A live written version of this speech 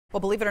Well,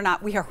 believe it or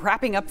not, we are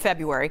wrapping up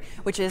February,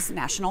 which is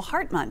National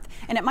Heart Month.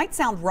 And it might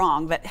sound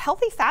wrong, but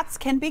healthy fats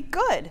can be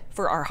good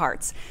for our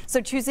hearts.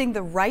 So choosing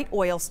the right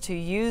oils to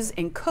use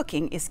in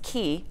cooking is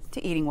key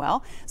to eating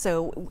well.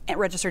 So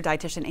registered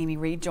dietitian Amy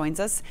Reed joins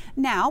us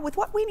now with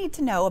what we need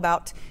to know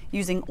about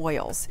using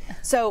oils.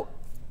 So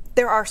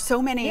there are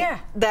so many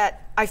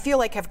that I feel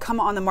like have come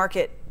on the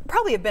market,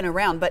 probably have been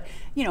around, but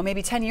you know,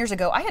 maybe 10 years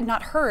ago, I had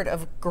not heard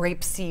of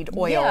grapeseed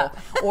oil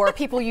or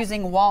people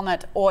using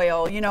walnut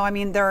oil. You know, I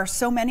mean, there are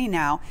so many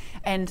now.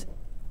 And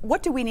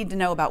what do we need to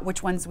know about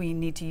which ones we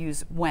need to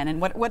use when,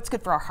 and what's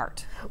good for our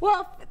heart?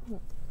 Well,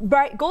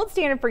 gold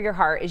standard for your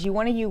heart is you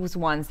want to use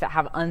ones that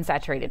have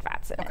unsaturated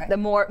fats in it. The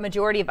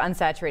majority of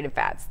unsaturated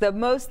fats.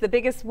 The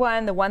biggest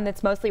one, the one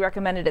that's mostly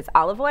recommended is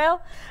olive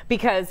oil,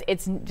 because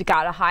it's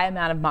got a high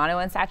amount of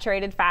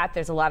monounsaturated fat.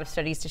 There's a lot of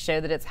studies to show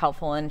that it's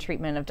helpful in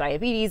treatment of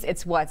diabetes.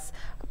 It's what's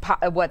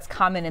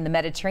common in the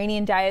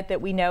Mediterranean diet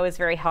that we know is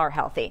very heart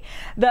healthy.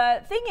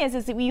 The thing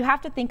is that you have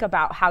to think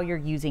about how you're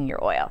using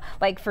your oil.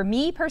 Like for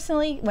me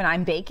personally, when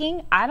I'm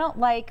baking, I don't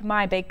like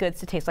my baked goods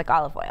to taste like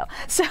olive oil.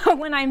 So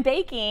when I'm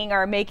baking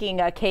or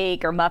making a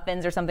cake or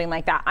muffins or something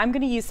like that, I'm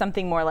going to use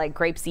something more like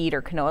grapeseed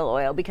or canola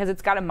oil because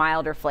it's got a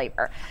milder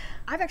flavor.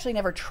 I've actually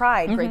never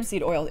tried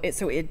grapeseed oil,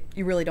 so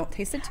you really don't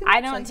taste it too much?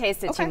 I don't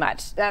taste it too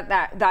much.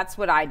 That's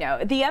what I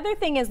know. The other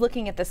thing is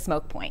looking at the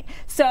smoke point.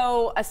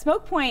 So a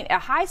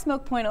high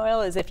smoke point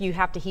oil is if you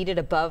have to heat it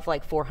above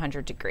like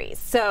 400 degrees.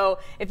 So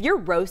if you're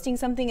roasting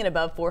something at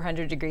above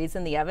 400 degrees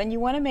in the oven, you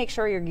want to make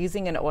sure you're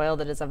using an oil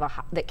that is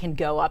that can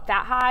go up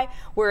that high,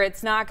 where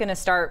it's not going to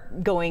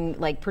start going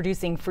like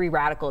producing free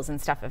radicals and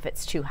stuff if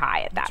it's too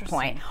high at that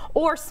point,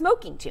 or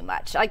smoking too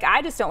much. Like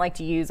I just don't like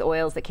to use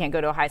oils that can't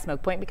go to a high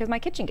smoke point because my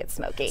kitchen gets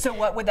smoky. So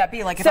what would that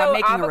be like if I'm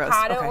making a roast?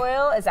 Avocado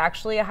oil is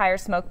actually a higher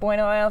smoke point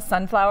oil.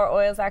 Sunflower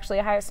oil is actually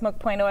a higher smoke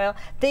point oil.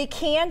 They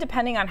can,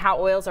 depending on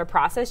how oils are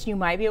processed, you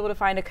might be able to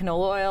find a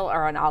canola oil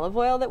or an olive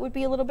oil that would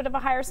be a little bit of a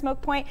higher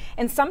smoke point.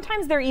 And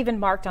sometimes they're even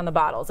marked on the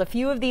bottles. A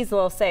few of these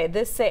will say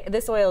this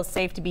oil is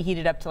safe to be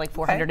heated up to like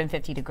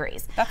 450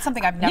 degrees. That's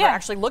something I've never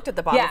actually looked at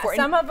the bottle for.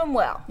 Some of them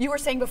will. You were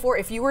saying before,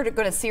 if you were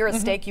going to sear a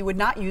steak, you would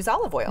not use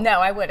olive oil.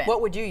 No, I wouldn't.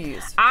 What would you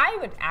use? I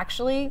would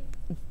actually,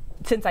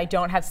 since I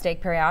don't have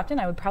steak very often,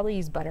 I would probably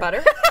use butter.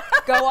 Butter?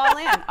 Go all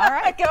in. All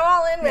right. Go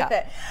all in with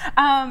it.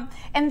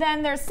 And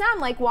then there's some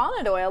like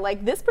walnut oil,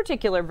 like this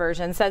particular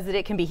version says that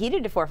it can be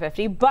heated to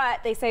 450,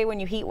 but they say when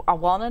you heat a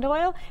walnut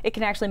oil, it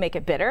can actually make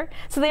it bitter.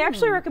 So they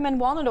actually recommend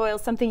walnut oil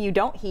as something you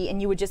don't heat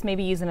and you would just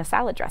maybe use in a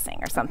salad dressing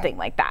or something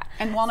like that.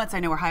 And walnuts I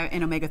know are high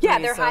in omega-3s. Yeah,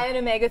 they're high in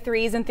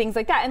omega-3s and things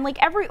like that. And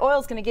like every oil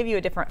is going to give you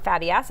a different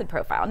fatty acid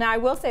profile. Now I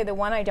will say the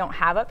one I don't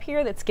have up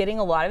here that's getting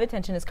a lot of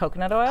attention is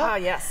coconut oil. Ah,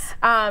 yes.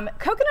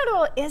 Coconut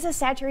oil is a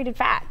saturated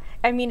fat.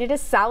 I mean, it is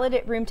solid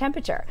at room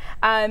temperature.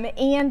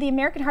 And the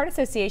American Heart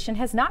Association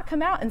has not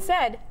come out and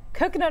said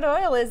coconut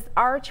oil is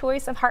our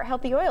choice of heart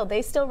healthy oil.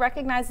 They still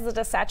recognize it as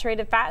a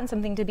saturated fat and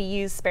something to be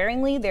used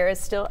sparingly. There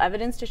is still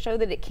evidence to show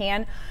that it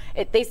can.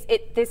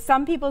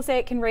 Some people say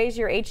it can raise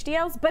your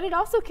HDLs, but it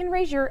also can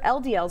raise your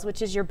LDLs,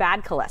 which is your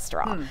bad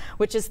cholesterol,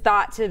 which is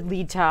thought to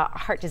lead to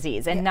heart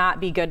disease and not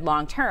be good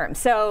long term.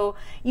 So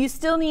you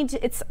still need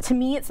to, to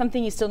me, it's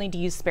something you still need to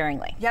use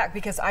sparingly. Yeah,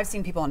 because I've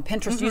seen people on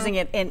Pinterest using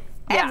it in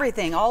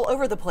everything, all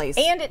over the place.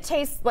 And it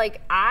tastes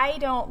like, I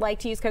don't like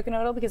to use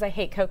coconut oil because I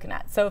hate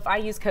coconut. So if I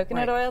use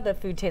coconut oil, the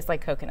food tastes like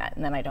coconut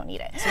and then I don't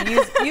eat it. So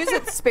use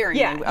it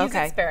sparingly. Yeah, use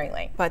it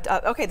sparingly.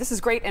 But okay, this is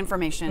great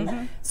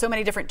information. So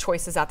many different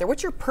choices out there.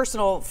 What's your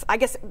personal, I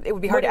guess it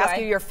would be hard to ask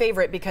you your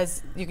favorite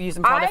because you can use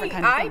them for all different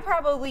kinds of things. I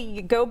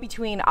probably go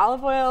between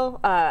olive oil,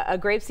 a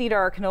grapeseed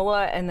or a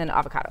canola, and then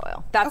avocado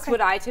oil. That's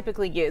what I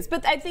typically use.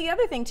 But the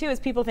other thing too is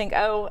people think,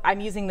 oh,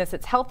 I'm using this,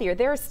 it's healthier.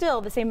 There is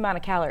still the same amount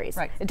of calories.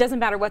 Right. It doesn't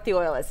matter what the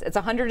oil is. It's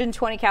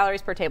 120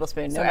 calories per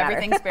tablespoon, no matter. So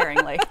everything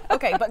sparingly.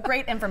 Okay, but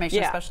great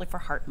information, especially for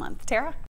Heart Month. Tara?